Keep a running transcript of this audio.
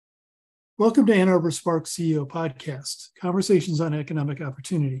Welcome to Ann Arbor Spark CEO Podcast, Conversations on Economic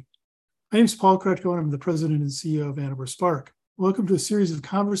Opportunity. My name is Paul Kretko, and I'm the president and CEO of Ann Arbor Spark. Welcome to a series of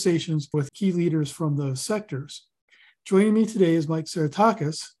conversations with key leaders from those sectors. Joining me today is Mike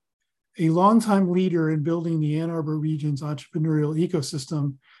Psarouthakis, a longtime leader in building the Ann Arbor region's entrepreneurial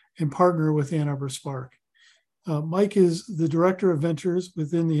ecosystem and partner with Ann Arbor Spark. Mike is the Director of Ventures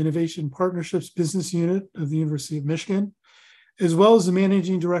within the Innovation Partnerships Business Unit of the University of Michigan, as well as the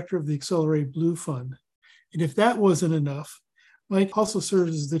Managing Director of the Accelerate Blue Fund. And if that wasn't enough, Mike also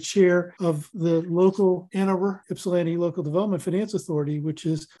serves as the chair of the local Ann Arbor Ypsilanti Local Development Finance Authority, which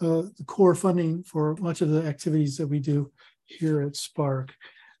is the core funding for much of the activities that we do here at Spark.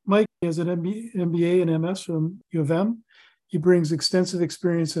 Mike has an MBA and MS from U of M. He brings extensive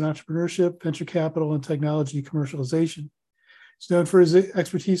experience in entrepreneurship, venture capital, and technology commercialization. He's known for his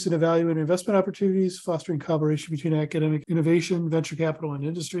expertise in evaluating investment opportunities, fostering collaboration between academic innovation, venture capital, and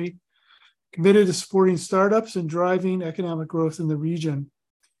industry, committed to supporting startups and driving economic growth in the region.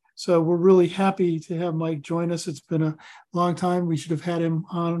 So we're really happy to have Mike join us. It's been a long time. We should have had him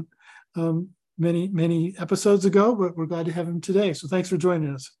on many episodes ago, but we're glad to have him today. So thanks for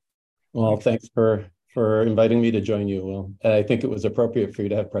joining us. Well, thanks for inviting me to join you. Well, I think it was appropriate for you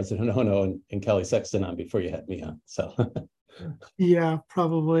to have President Ono and Kelly Sexton on before you had me on. So, yeah,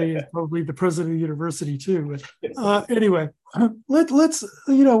 probably the president of the university too. But anyway, let's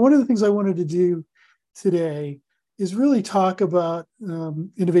one of the things I wanted to do today is really talk about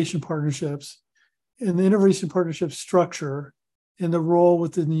innovation partnerships and the innovation partnership structure and the role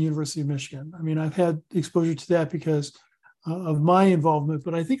within the University of Michigan. I mean, I've had exposure to that because of my involvement,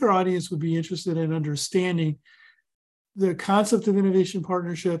 but I think our audience would be interested in understanding the concept of innovation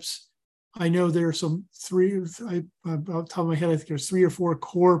partnerships. I know there are off the top of my head, I think there's 3 or 4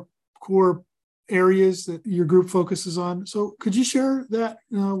 core areas that your group focuses on. So could you share that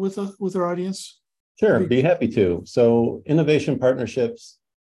with our audience? Sure, be happy to. So innovation partnerships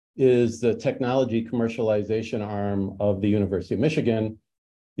is the technology commercialization arm of the University of Michigan,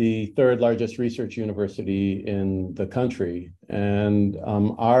 the 3rd largest research university in the country. And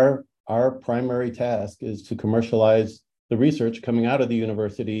our primary task is to commercialize the research coming out of the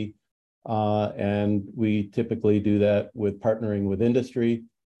university. And we typically do that with partnering with industry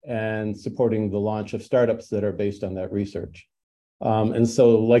and supporting the launch of startups that are based on that research. And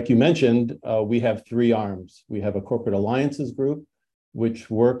so, like you mentioned, we have 3 arms. We have a corporate alliances group, which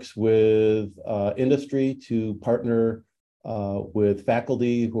works with industry to partner with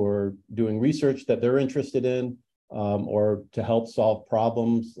faculty who are doing research that they're interested in, or to help solve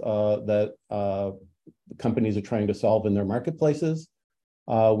problems that companies are trying to solve in their marketplaces.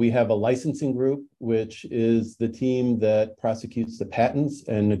 We have a licensing group, which is the team that prosecutes the patents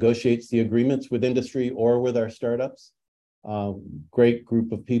and negotiates the agreements with industry or with our startups. Great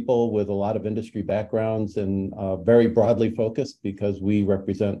group of people with a lot of industry backgrounds and very broadly focused because we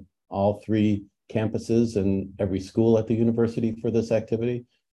represent all 3 campuses and every school at the university for this activity.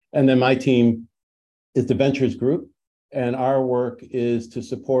 And then my team is the Ventures Group, and our work is to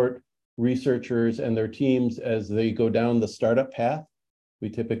support researchers and their teams as they go down the startup path. We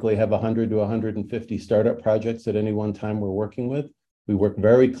typically have 100 to 150 startup projects at any one time we're working with. We work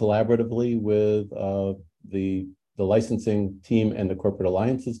very collaboratively with the licensing team and the corporate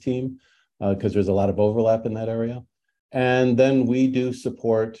alliances team because there's a lot of overlap in that area. And then we do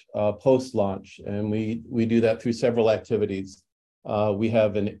support post-launch, and we do that through several activities. We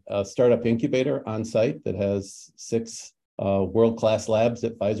have a startup incubator on site that has 6 world-class labs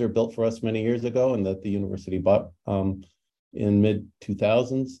that Pfizer built for us many years ago and that the university bought in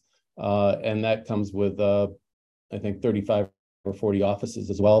mid-2000s. And that comes with, I think, 35 or 40 offices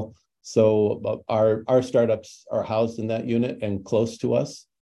as well. So our startups are housed in that unit and close to us.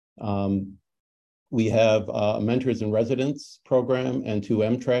 We have a Mentors in Residence program and 2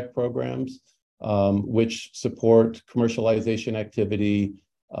 M-Track programs, which support commercialization activity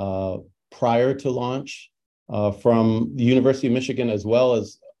prior to launch from the University of Michigan, as well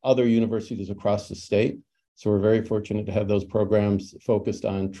as other universities across the state. So we're very fortunate to have those programs focused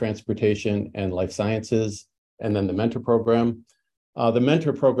on transportation and life sciences, and then the mentor program. The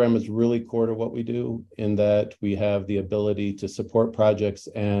mentor program is really core to what we do in that we have the ability to support projects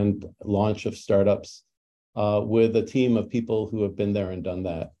and launch of startups with a team of people who have been there and done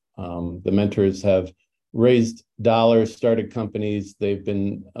that. The mentors have raised dollars, started companies.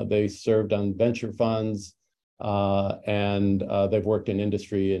 They served on venture funds, and they've worked in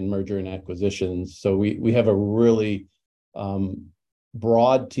industry and merger and acquisitions. So we have a really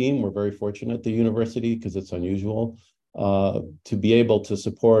broad team. We're very fortunate at the university because it's unusual to be able to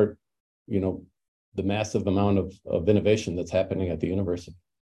support, the massive amount of innovation that's happening at the university.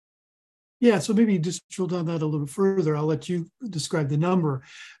 Yeah, so maybe just drill down that a little further. I'll let you describe the number,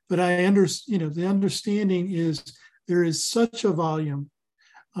 but the understanding is there is such a volume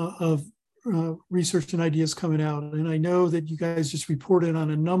of research and ideas coming out, and I know that you guys just reported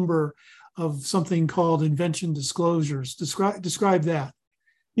on a number of something called invention disclosures. Describe that.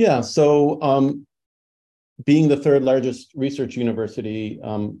 Yeah, so being the third largest research university,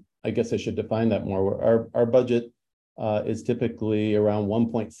 I guess I should define that more. Our budget is typically around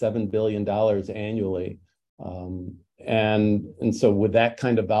 $1.7 billion annually. And so with that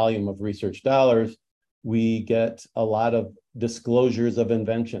kind of volume of research dollars, we get a lot of disclosures of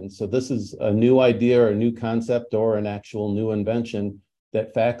inventions. So this is a new idea or a new concept or an actual new invention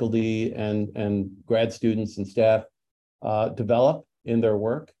that faculty and grad students and staff develop in their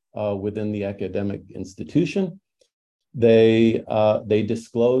work within the academic institution. They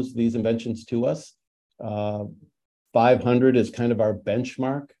disclose these inventions to us. 500 is kind of our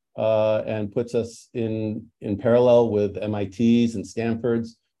benchmark and puts us in parallel with MIT's and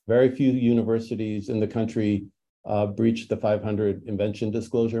Stanford's. Very few universities in the country breach the 500 invention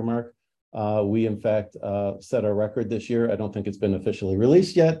disclosure mark. We, in fact, set a record this year. I don't think it's been officially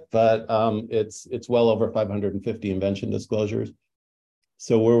released yet, but it's well over 550 invention disclosures.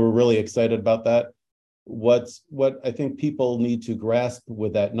 So we're really excited about that. What I think people need to grasp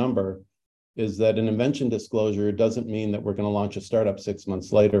with that number is that an invention disclosure doesn't mean that we're going to launch a startup 6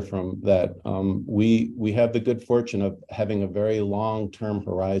 months later from that. We have the good fortune of having a very long-term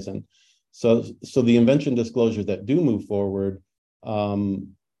horizon. So the invention disclosures that do move forward, and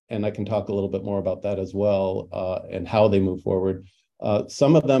I can talk a little bit more about that as well, and how they move forward.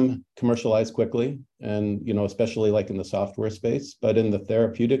 Some of them commercialize quickly, and especially like in the software space, but in the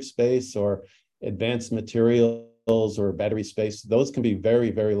therapeutic space or advanced materials or battery space, those can be very,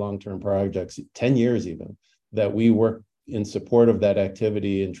 very long-term projects, 10 years even, that we work in support of that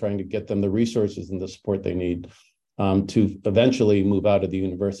activity and trying to get them the resources and the support they need to eventually move out of the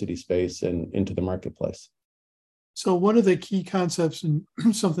university space and into the marketplace. So one of the key concepts, and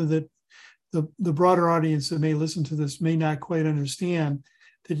something that the broader audience that may listen to this may not quite understand,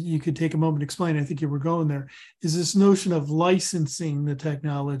 that you could take a moment to explain, I think you were going there, is this notion of licensing the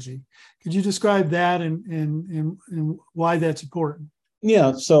technology. Could you describe that and why that's important?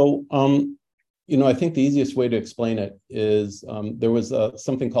 Yeah, so I think the easiest way to explain it is there was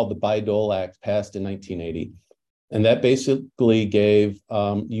something called the Bayh-Dole Act passed in 1980, and that basically gave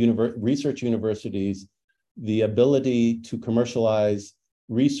research universities the ability to commercialize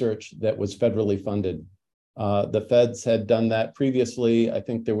research that was federally funded. The feds had done that previously. I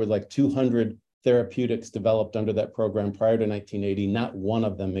think there were like 200 therapeutics developed under that program prior to 1980. Not one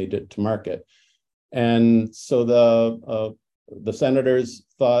of them made it to market. And so the senators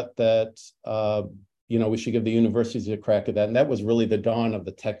thought that we should give the universities a crack at that. And that was really the dawn of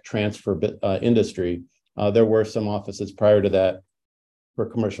the tech transfer industry. There were some offices prior to that for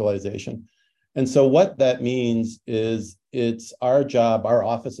commercialization. And so what that means is it's our job, our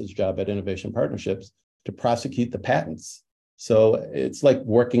office's job at Innovation Partnerships, to prosecute the patents. So it's like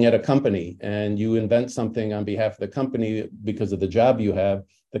working at a company and you invent something on behalf of the company because of the job you have.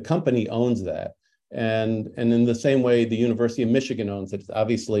 The company owns that. And in the same way, the University of Michigan owns it,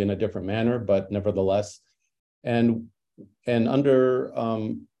 obviously in a different manner, but nevertheless. And under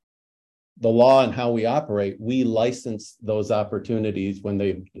the law and how we operate, we license those opportunities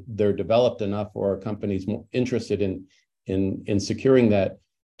when they're developed enough or a company's more interested in securing that,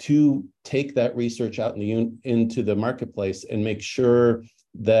 to take that research out into the marketplace and make sure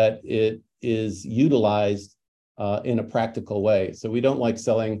that it is utilized in a practical way. So we don't like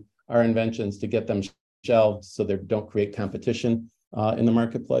selling our inventions to get them shelved so they don't create competition in the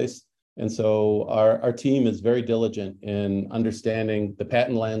marketplace. And so our team is very diligent in understanding the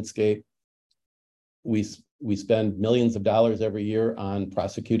patent landscape. We spend millions of dollars every year on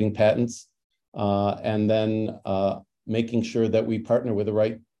prosecuting patents, and then making sure that we partner with the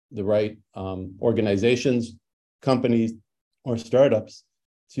right organizations, companies, or startups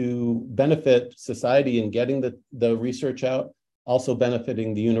to benefit society in getting the research out, also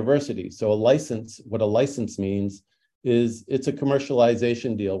benefiting the university. So what a license means is it's a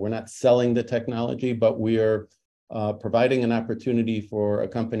commercialization deal. We're not selling the technology, but we are providing an opportunity for a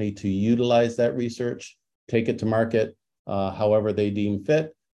company to utilize that research, take it to market however they deem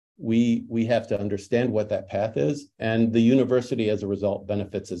fit. We have to understand what that path is, and the university as a result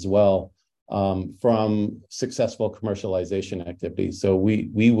benefits as well from successful commercialization activities. So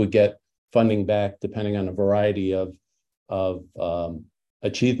we would get funding back depending on a variety of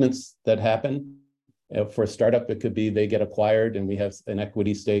achievements that happen. For a startup, it could be they get acquired and we have an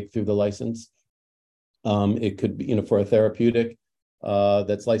equity stake through the license. It could be, for a therapeutic,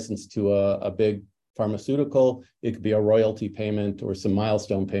 that's licensed to a big pharmaceutical. It could be a royalty payment or some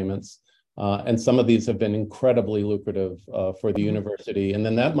milestone payments. And some of these have been incredibly lucrative for the university. And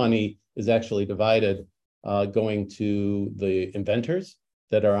then that money is actually divided, going to the inventors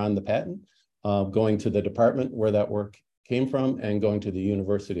that are on the patent, going to the department where that work came from, and going to the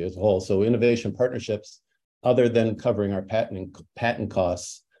university as a whole. So innovation partnerships, other than covering our patent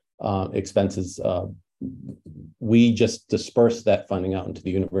costs, expenses, we just disperse that funding out into the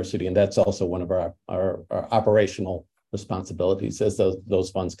university. And that's also one of our operational responsibilities as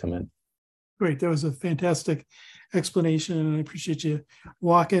those funds come in. Great. That was a fantastic explanation, and I appreciate you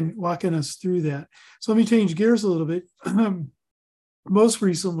walking us through that. So let me change gears a little bit. Most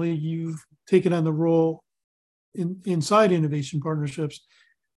recently, you've taken on the role inside Innovation Partnerships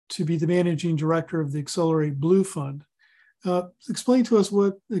to be the managing director of the Accelerate Blue Fund. Explain to us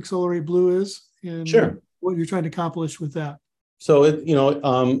what Accelerate Blue is and Sure. What you're trying to accomplish with that. So,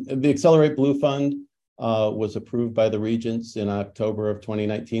 the Accelerate Blue Fund was approved by the Regents in October of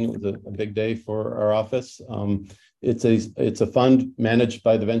 2019. It was a big day for our office. It's a fund managed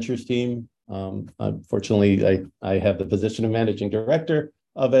by the ventures team. Unfortunately, I have the position of managing director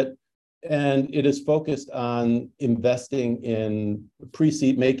of it, and it is focused on investing in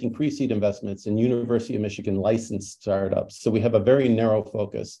making pre-seed investments in University of Michigan licensed startups. So we have a very narrow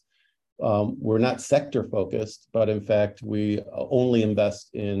focus. We're not sector focused, but in fact, we only invest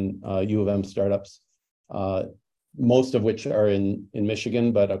in U of M startups, most of which are in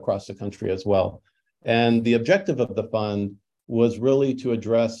Michigan, but across the country as well. And the objective of the fund was really to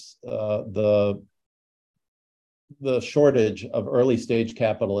address the shortage of early stage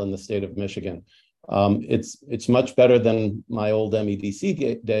capital in the state of Michigan. It's much better than my old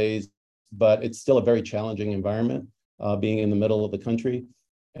MEDC days, but it's still a very challenging environment, being in the middle of the country.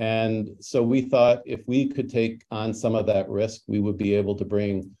 And so we thought if we could take on some of that risk, we would be able to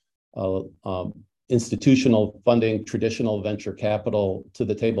bring institutional funding, traditional venture capital to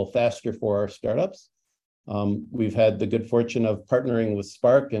the table faster for our startups. We've had the good fortune of partnering with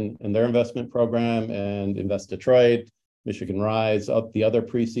Spark and their investment program, and Invest Detroit, Michigan Rise, the other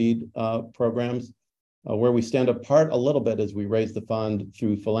pre-seed programs. Where we stand apart a little bit is we raised the fund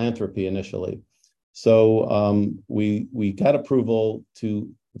through philanthropy initially. So we got approval to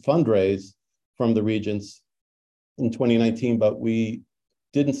fundraise from the Regents in 2019, but we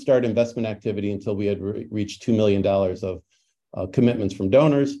didn't start investment activity until we had reached $2 million of commitments from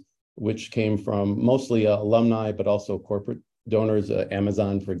donors, which came from mostly alumni, but also corporate donors.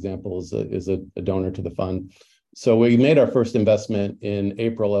 Amazon, for example, is a donor to the fund. So we made our first investment in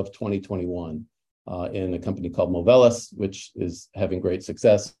April of 2021 in a company called Movelis, which is having great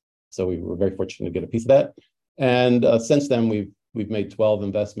success. So we were very fortunate to get a piece of that. And since then, we've made 12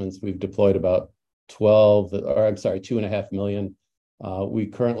 investments. We've deployed about 2.5 million. We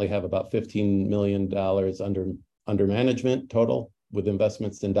currently have about $15 million under management total, with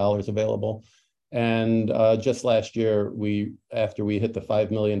investments in dollars available. And just last year, after we hit the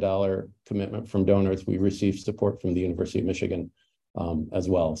 $5 million commitment from donors, we received support from the University of Michigan as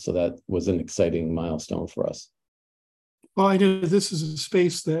well. So that was an exciting milestone for us. Well, I know this is a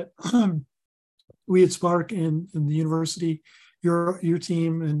space that we at Spark and the university, your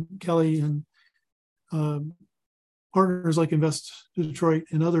team and Kelly and partners like Invest Detroit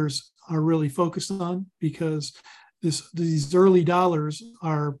and others are really focused on, because these early dollars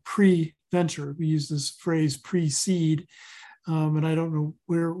are pre-venture. We use this phrase pre-seed, and I don't know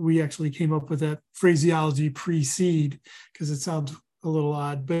where we actually came up with that phraseology pre-seed, because it sounds a little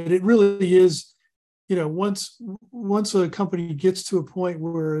odd, but it really is. Once a company gets to a point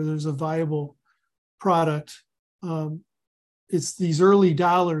where there's a viable product, it's these early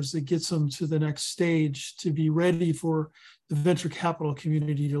dollars that gets them to the next stage to be ready for the venture capital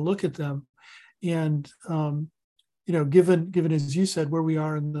community to look at them. And given as you said, where we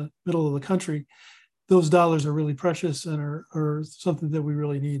are in the middle of the country, those dollars are really precious and are something that we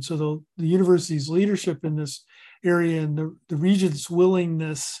really need. So the university's leadership in this area and the Regents'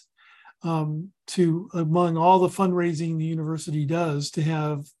 willingness to, among all the fundraising the university does, to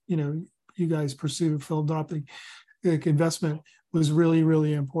have you guys pursue philanthropic investment was really,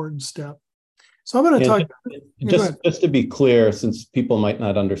 really important step. So I'm going to talk. Just to be clear, since people might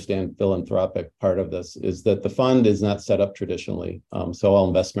not understand philanthropic part of this, is that the fund is not set up traditionally. So all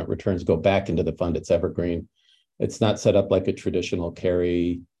investment returns go back into the fund. It's evergreen. It's not set up like a traditional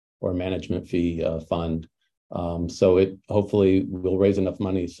carry or management fee fund. So it hopefully will raise enough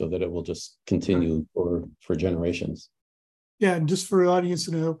money so that it will just continue for generations. Yeah, and just for the audience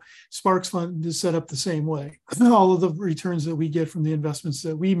to know, Sparks Fund is set up the same way. All of the returns that we get from the investments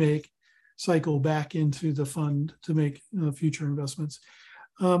that we make cycle back into the fund to make future investments.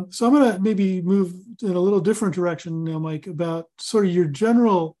 So I'm going to maybe move in a little different direction now, Mike, about sort of your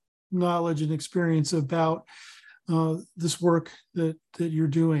general knowledge and experience about this work that you're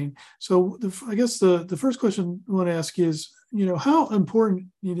doing. So I guess the first question I want to ask is, how important,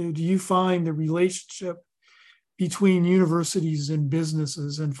 do you find the relationship between universities and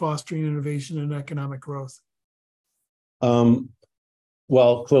businesses and fostering innovation and economic growth?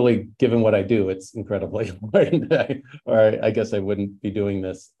 Well, clearly, given what I do, it's incredibly important. Or I guess I wouldn't be doing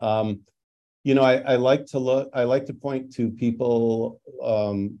this. I like to point to people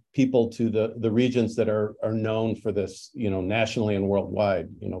to the regions that are known for this, nationally and worldwide.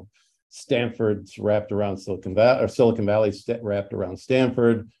 Stanford's wrapped around Silicon Valley, or Silicon Valley's wrapped around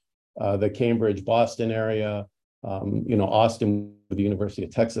Stanford, the Cambridge, Boston area, Austin with the University of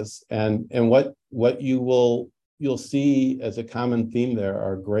Texas, and what you'll see as a common theme there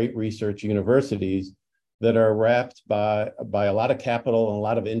are great research universities that are wrapped by a lot of capital and a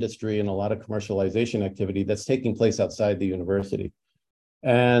lot of industry and a lot of commercialization activity that's taking place outside the university.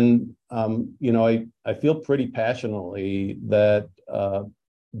 And I feel pretty passionately that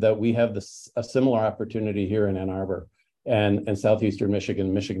we have a similar opportunity here in Ann Arbor and southeastern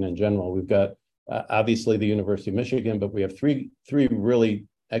Michigan in general. We've got obviously the University of Michigan, but we have three really,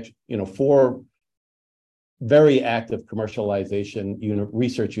 four very active commercialization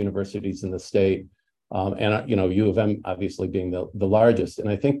research universities in the state. And U of M obviously being the largest. And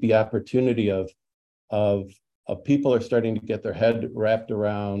I think the opportunity of people are starting to get their head wrapped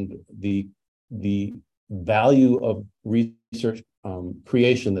around the value of research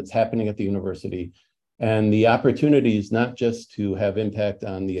creation that's happening at the university, and the opportunities not just to have impact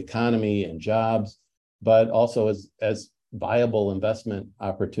on the economy and jobs, but also as viable investment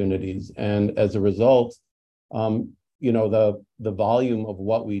opportunities. And as a result, the volume of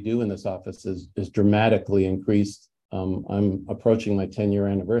what we do in this office is dramatically increased. I'm approaching my 10-year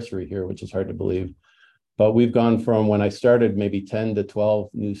anniversary here, which is hard to believe. But we've gone from when I started maybe 10 to 12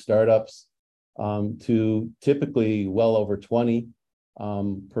 new startups to typically well over 20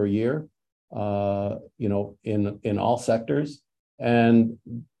 per year, in all sectors. And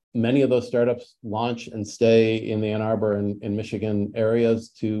many of those startups launch and stay in the Ann Arbor and Michigan areas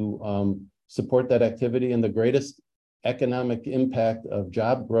to support that activity. And the greatest economic impact of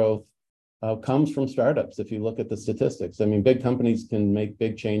job growth comes from startups. If you look at the statistics, I mean, big companies can make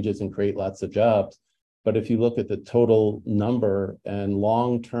big changes and create lots of jobs. But if you look at the total number and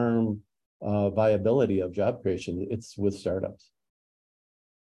long-term viability of job creation, it's with startups.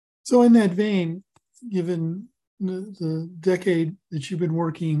 So in that vein, given the decade that you've been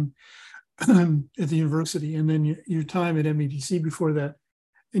working at the university and then your time at MEDC before that,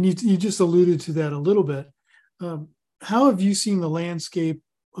 and you just alluded to that a little bit, how have you seen the landscape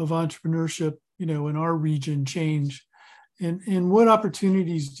of entrepreneurship, in our region change? And what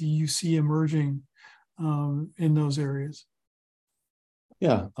opportunities do you see emerging in those areas?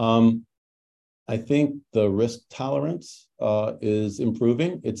 Yeah, I think the risk tolerance is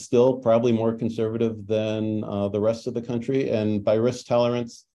improving. It's still probably more conservative than the rest of the country. And by risk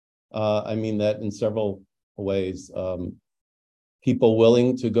tolerance, I mean that in several ways. People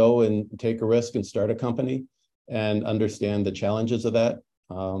willing to go and take a risk and start a company and understand the challenges of that,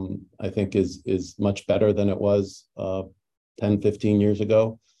 I think is much better than it was 10, 15 years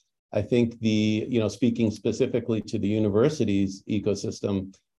ago. I think speaking specifically to the university's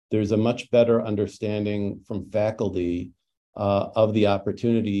ecosystem, there's a much better understanding from faculty of the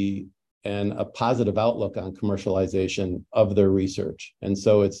opportunity and a positive outlook on commercialization of their research. And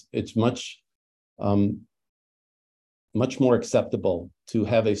so it's much more acceptable to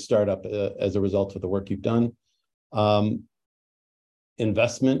have a startup as a result of the work you've done.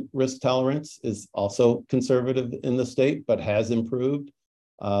 Investment risk tolerance is also conservative in the state, but has improved.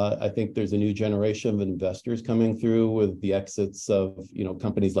 I think there's a new generation of investors coming through with the exits of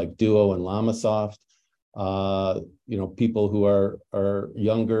companies like Duo and LlamaSoft. People who are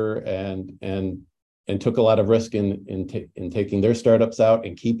younger and took a lot of risk in taking their startups out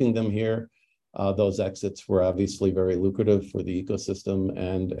and keeping them here. Those exits were obviously very lucrative for the ecosystem,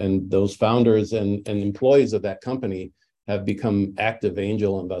 and those founders and employees of that company have become active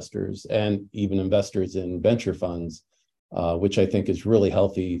angel investors and even investors in venture funds, which I think is really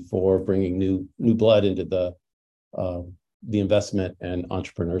healthy for bringing new blood into the investment and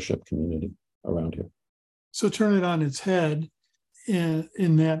entrepreneurship community around here. So turn it on its head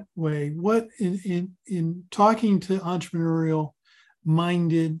in that way. What in talking to entrepreneurial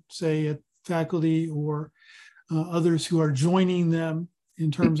minded, say, faculty or others who are joining them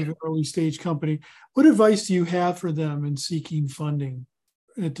in terms of an early stage company, what advice do you have for them in seeking funding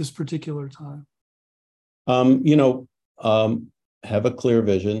at this particular time? You know, have a clear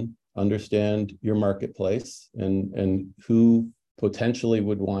vision, understand your marketplace and who potentially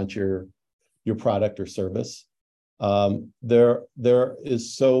would want your product or service. There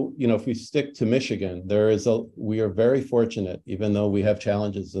is, so, you know, if we stick to Michigan, we are very fortunate, even though we have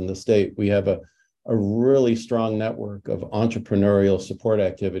challenges in the state, we have a really strong network of entrepreneurial support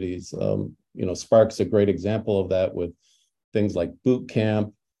activities. You know, Spark's a great example of that, with things like boot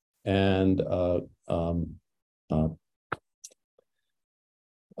camp and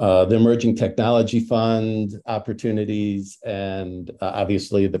the Emerging Technology Fund opportunities, and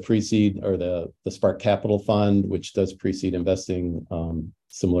obviously the pre-seed, or the Spark Capital Fund, which does pre-seed investing,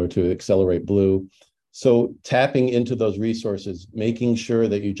 similar to Accelerate Blue. So tapping into those resources, making sure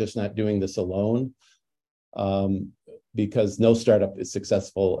that you're just not doing this alone, because no startup is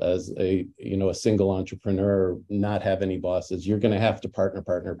successful as a single entrepreneur, not have any bosses. You're going to have to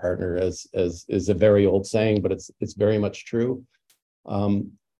partner, as is a very old saying, but it's very much true.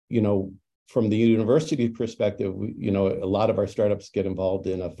 You know, from the university perspective, a lot of our startups get involved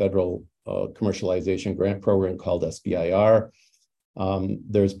in a federal commercialization grant program called SBIR.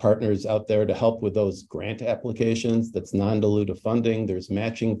 There's partners out there to help with those grant applications. That's non-dilutive funding. There's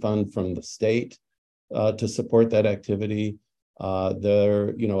matching fund from the state to support that activity.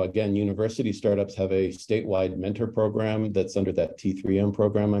 Again, university startups have a statewide mentor program that's under that T3M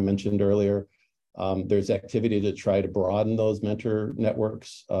program I mentioned earlier. There's activity to try to broaden those mentor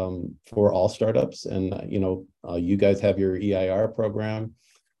networks for all startups. And, you guys have your EIR program.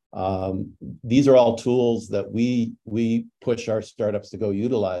 These are all tools that we push our startups to go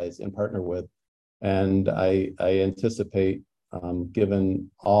utilize and partner with. And I anticipate,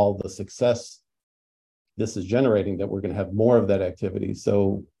 given all the success this is generating, that we're going to have more of that activity.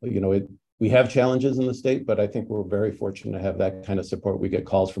 So, we have challenges in the state, but I think we're very fortunate to have that kind of support. We get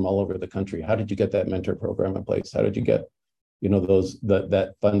calls from all over the country. How did you get that mentor program in place? How did you get,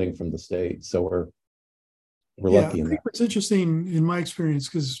 that funding from the state? So we're lucky in that. It's interesting in my experience,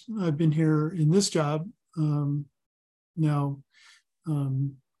 because I've been here in this job now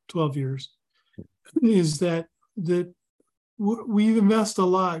 12 years, is that we invest a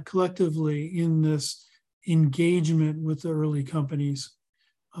lot collectively in this engagement with the early companies.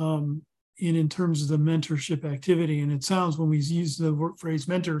 In terms of the mentorship activity. And it sounds, when we use the phrase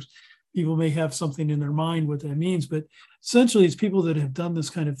mentors, people may have something in their mind what that means, but essentially it's people that have done this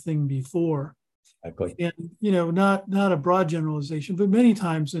kind of thing before. Exactly. And, not a broad generalization, but many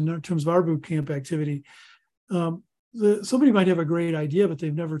times in terms of our boot camp activity, somebody might have a great idea, but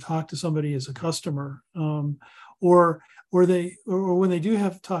they've never talked to somebody as a customer. Or when they do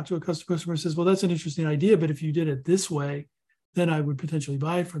have talked to a customer says, well, that's an interesting idea, but if you did it this way, then I would potentially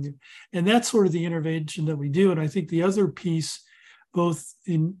buy it from you. And that's sort of the intervention that we do. And I think the other piece, both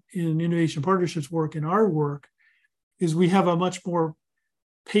in innovation partnerships work and our work, is we have a much more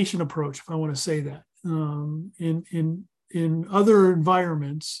patient approach, if I want to say that. In other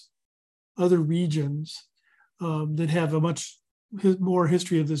environments, other regions that have a much more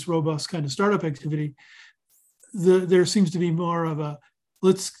history of this robust kind of startup activity, there seems to be more of a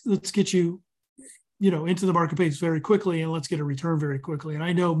let's get you into the marketplace very quickly, and let's get a return very quickly. And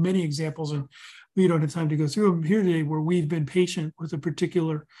I know many examples, and we don't have time to go through them here today, where we've been patient with a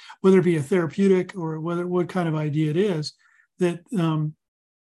particular, whether it be a therapeutic or what kind of idea it is, that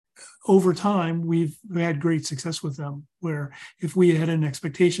over time we've had great success with them, where if we had an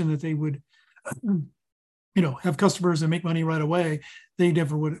expectation that they would have customers and make money right away, they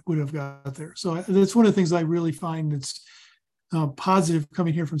never would have got there. So that's one of the things I really find that's positive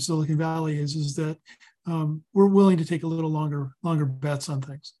coming here from Silicon Valley is that we're willing to take a little longer bets on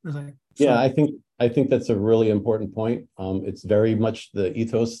things. Yeah, I think that's a really important point. It's very much the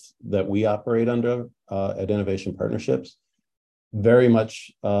ethos that we operate under at Innovation Partnerships, very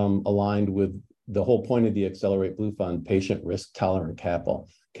much aligned with the whole point of the Accelerate Blue Fund: patient, risk tolerant capital.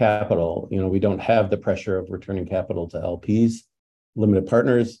 We don't have the pressure of returning capital to LPs, limited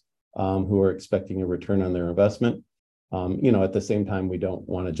partners who are expecting a return on their investment. At the same time, we don't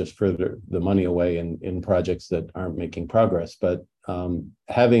want to just further the money away in projects that aren't making progress. But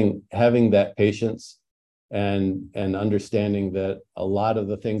having that patience and understanding that a lot of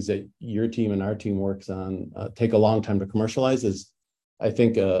the things that your team and our team works on take a long time to commercialize is, I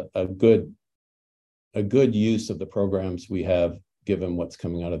think, a good use of the programs we have, given what's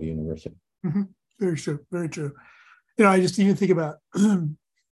coming out of the university. Mm-hmm. Very true. Very true. I just even think about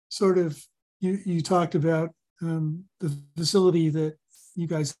sort of, you talked about the facility that you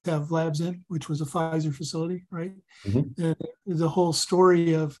guys have labs in, which was a Pfizer facility, right? Mm-hmm. And the whole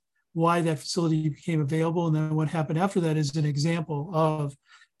story of why that facility became available. And then what happened after that is an example of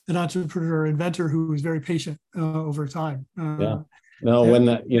an entrepreneur inventor who was very patient over time. Yeah. No, when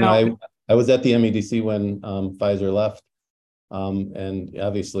that, I was at the MEDC when Pfizer left. And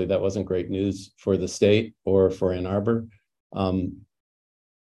obviously that wasn't great news for the state or for Ann Arbor.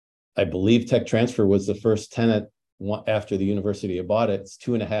 I believe Tech Transfer was the first tenant after the university had bought it. It's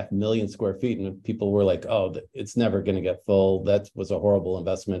 2.5 million square feet. And people were like, oh, it's never going to get full. That was a horrible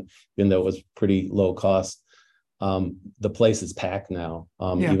investment, even though it was pretty low cost. The place is packed now,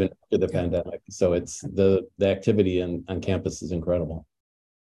 even after the pandemic. So it's the activity on campus is incredible.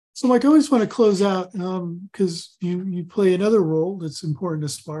 So Mike, I always want to close out because you play another role that's important to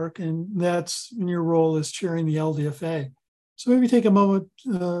Spark, and that's in your role as chairing the LDFA. So maybe take a moment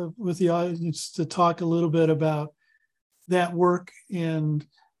with the audience to talk a little bit about that work and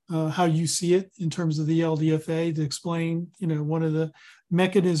how you see it in terms of the LDFA, to explain, one of the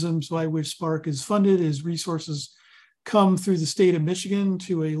mechanisms by which Spark is funded is resources come through the state of Michigan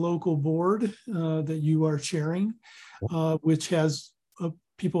to a local board that you are chairing, which has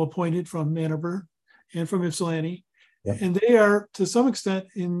people appointed from Ann Arbor and from Ypsilanti. Yep. And they are, to some extent,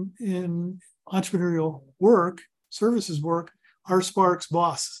 in entrepreneurial work, services work, are Spark's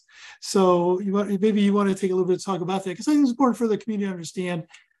boss. So maybe you want to take a little bit to talk about that, because I think it's important for the community to understand,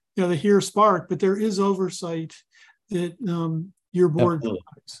 they hear Spark, but there is oversight that your board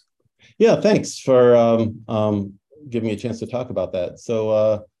provides. Yeah, thanks for giving me a chance to talk about that.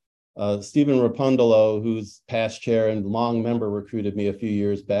 So Stephen Rapondolo, who's past chair and long member, recruited me a few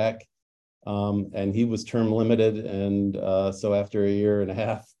years back, and he was term limited. And so after a year and a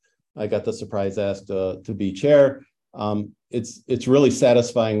half, I got the surprise ask to be chair. It's really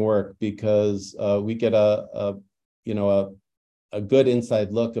satisfying work because we get a good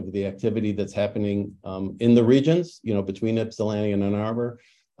inside look of the activity that's happening in the regions, between Ypsilanti and Ann Arbor.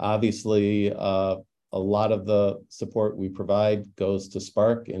 Obviously, a lot of the support we provide goes to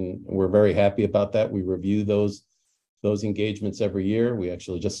Spark, and we're very happy about that. We review those engagements every year. We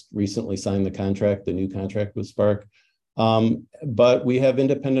actually just recently signed the new contract with Spark. But we have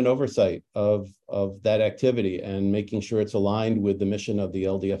independent oversight of that activity and making sure it's aligned with the mission of the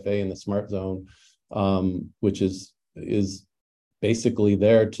LDFA and the Smart Zone, which is basically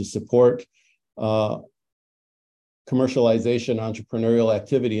there to support commercialization, entrepreneurial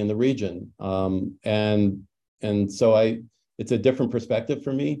activity in the region. And so it's a different perspective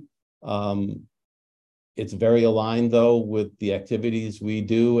for me. It's very aligned, though, with the activities we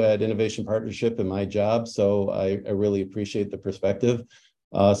do at Innovation Partnership and my job. So I really appreciate the perspective.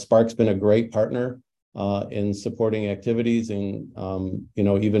 Spark's been a great partner in supporting activities and,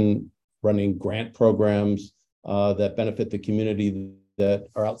 even running grant programs that benefit the community that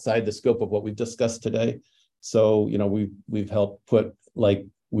are outside the scope of what we've discussed today. So, we've helped put, we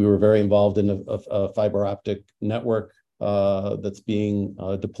were very involved in a fiber optic network that's being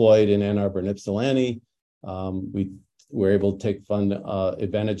deployed in Ann Arbor and Ypsilanti. We were able to take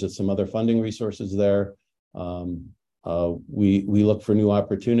advantage of some other funding resources there. We look for new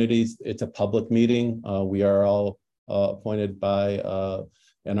opportunities. It's a public meeting. We are all appointed by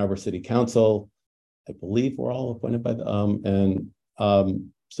Ann Arbor City Council. I believe we're all appointed by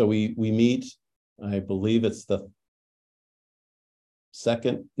so we meet. I believe it's the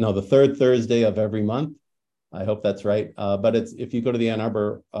third Thursday of every month. I hope that's right. But if you go to the Ann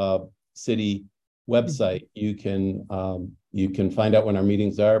Arbor City website, you can find out when our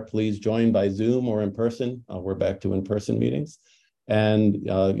meetings are. Please join by Zoom or in person. We're back to in-person meetings. And,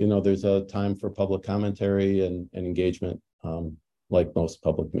 there's a time for public commentary and engagement, like most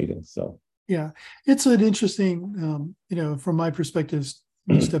public meetings. So, yeah, it's an interesting, from my perspective,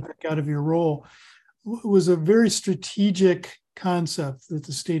 you step back out of your role, was a very strategic concept that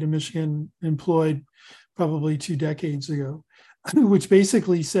the state of Michigan employed probably 2 decades ago, which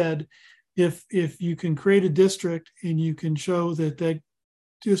basically said, if you can create a district and you can show that that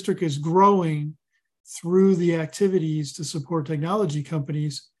district is growing through the activities to support technology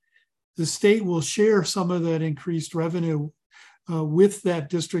companies, the state will share some of that increased revenue with that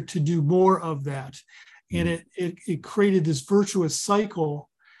district to do more of that. And it created this virtuous cycle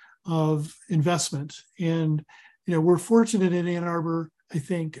of investment. And, we're fortunate in Ann Arbor, I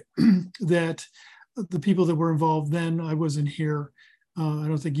think, that the people that were involved then, I wasn't here. I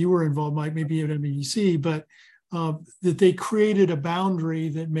don't think you were involved, Mike, maybe at MEDC, but that they created a boundary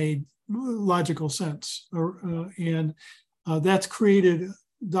that made logical sense. And that's created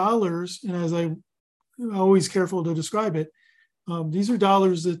dollars. And as I'm always careful to describe it, these are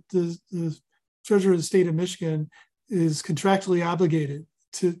dollars that the Treasurer of the state of Michigan is contractually obligated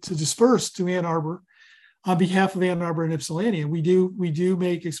to disperse to Ann Arbor on behalf of Ann Arbor and Ypsilanti. And we do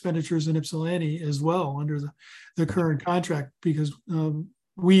make expenditures in Ypsilanti as well under the current contract, because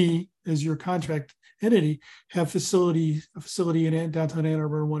we, as your contract entity, have a facility in downtown Ann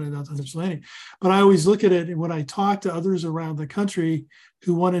Arbor and one in downtown Ypsilanti. But I always look at it, and when I talk to others around the country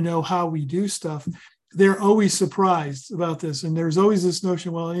who want to know how we do stuff, they're always surprised about this. And there's always this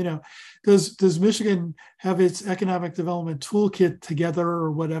notion, well, does Michigan have its economic development toolkit together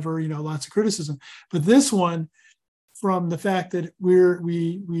or whatever, lots of criticism. But this one, from the fact that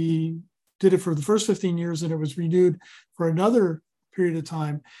we did it for the first 15 years and it was renewed for another period of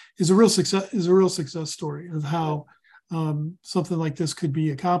time, is a real success story of how something like this could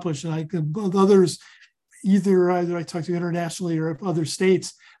be accomplished. And others, either I talk to internationally or other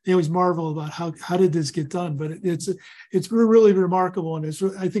states, they always marvel about how did this get done. But it's really remarkable, and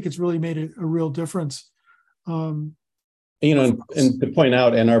I think it's really made a real difference. And to point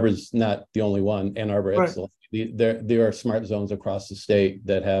out, Ann Arbor is not the only one. Ann Arbor, right. There are smart zones across the state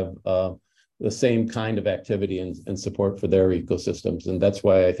that have the same kind of activity and support for their ecosystems, and that's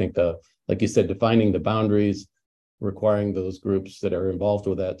why I think like you said, defining the boundaries, requiring those groups that are involved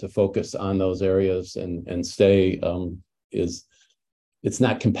with that to focus on those areas and stay it's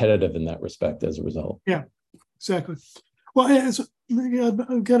not competitive in that respect as a result. Yeah, exactly. Well,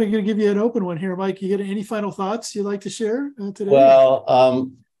 I'm kind of going to give you an open one here, Mike. You got any final thoughts you'd like to share today?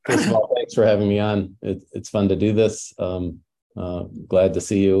 Well, first of all, thanks for having me on. It's fun to do this. Glad to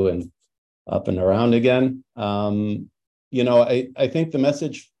see you and up and around again. I think the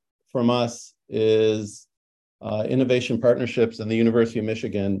message from us is innovation partnerships and the University of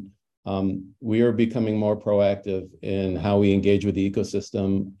Michigan. We are becoming more proactive in how we engage with the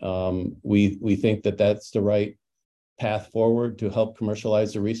ecosystem. We think that that's the right path forward to help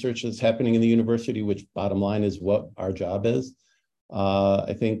commercialize the research that's happening in the university, which bottom line is what our job is.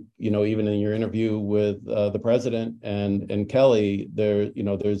 I think, even in your interview with the president and Kelly,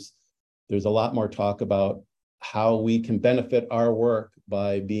 there's a lot more talk about how we can benefit our work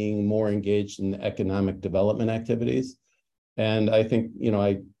by being more engaged in economic development activities. And I think,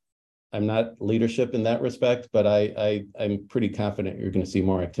 I'm not leadership in that respect, but I'm pretty confident you're going to see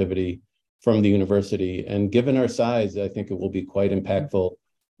more activity from the university. And given our size, I think it will be quite impactful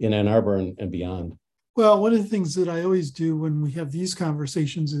in Ann Arbor and beyond. Well, one of the things that I always do when we have these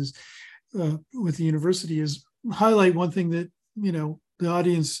conversations is with the university is highlight one thing that, the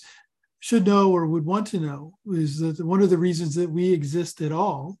audience should know or would want to know, is that one of the reasons that we exist at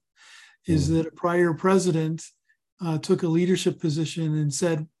all is that a prior president took a leadership position and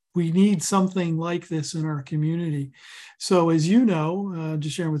said, we need something like this in our community. So as you know,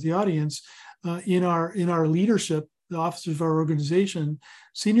 just sharing with the audience, in our leadership, the officers of our organization,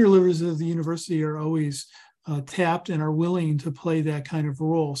 senior leaders of the university are always tapped and are willing to play that kind of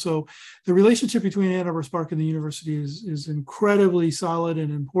role. So the relationship between Ann Arbor Spark and the university is incredibly solid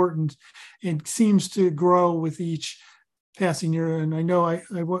and important, and seems to grow with each passing year. And I know I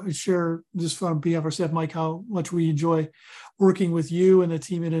want to share just on behalf of our staff, Mike, how much we enjoy working with you and the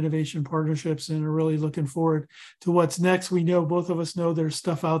team at Innovation Partnerships, and are really looking forward to what's next. We know, both of us know, there's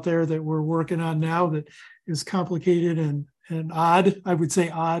stuff out there that we're working on now that is complicated and odd. I would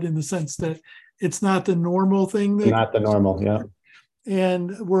say odd in the sense that it's not the normal thing. Not the normal, yeah.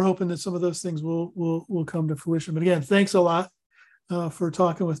 And we're hoping that some of those things will come to fruition. But again, thanks a lot for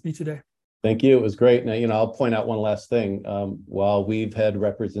talking with me today. Thank you. It was great. Now, I'll point out one last thing. While we've had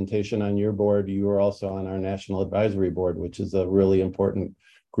representation on your board, you are also on our National Advisory Board, which is a really important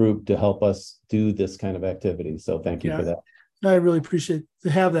group to help us do this kind of activity. So thank you for that. I really appreciate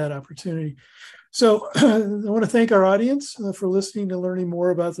to have that opportunity. So I want to thank our audience for listening and learning more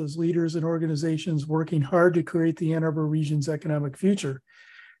about those leaders and organizations working hard to create the Ann Arbor region's economic future.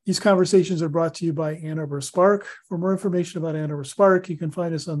 These conversations are brought to you by Ann Arbor Spark. For more information about Ann Arbor Spark, you can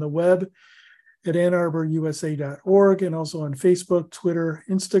find us on the web at annarborusa.org, and also on Facebook, Twitter,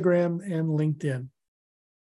 Instagram, and LinkedIn.